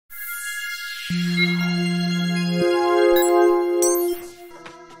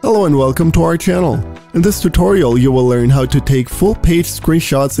Hello and welcome to our channel. In this tutorial you will learn how to take full page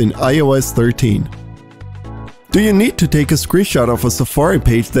screenshots in iOS 13. Do you need to take a screenshot of a Safari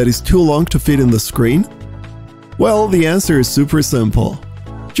page that is too long to fit in the screen? Well, the answer is super simple.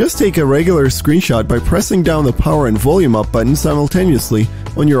 Just take a regular screenshot by pressing down the power and volume up button simultaneously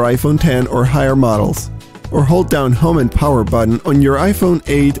on your iPhone 10 or higher models, or hold down home and power button on your iPhone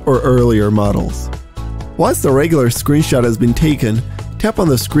 8 or earlier models. Once the regular screenshot has been taken, tap on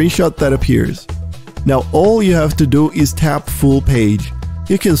the screenshot that appears. Now all you have to do is tap full page.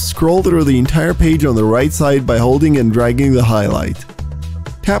 You can scroll through the entire page on the right side by holding and dragging the highlight.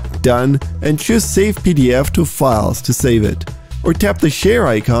 Tap Done and choose Save PDF to Files to save it, or tap the share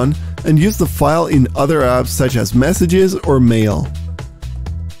icon and use the file in other apps such as Messages or Mail.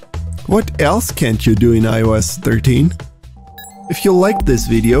 What else can't you do in iOS 13? If you liked this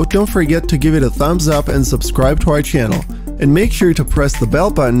video, don't forget to give it a thumbs up and subscribe to our channel, and make sure to press the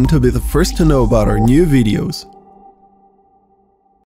bell button to be the first to know about our new videos.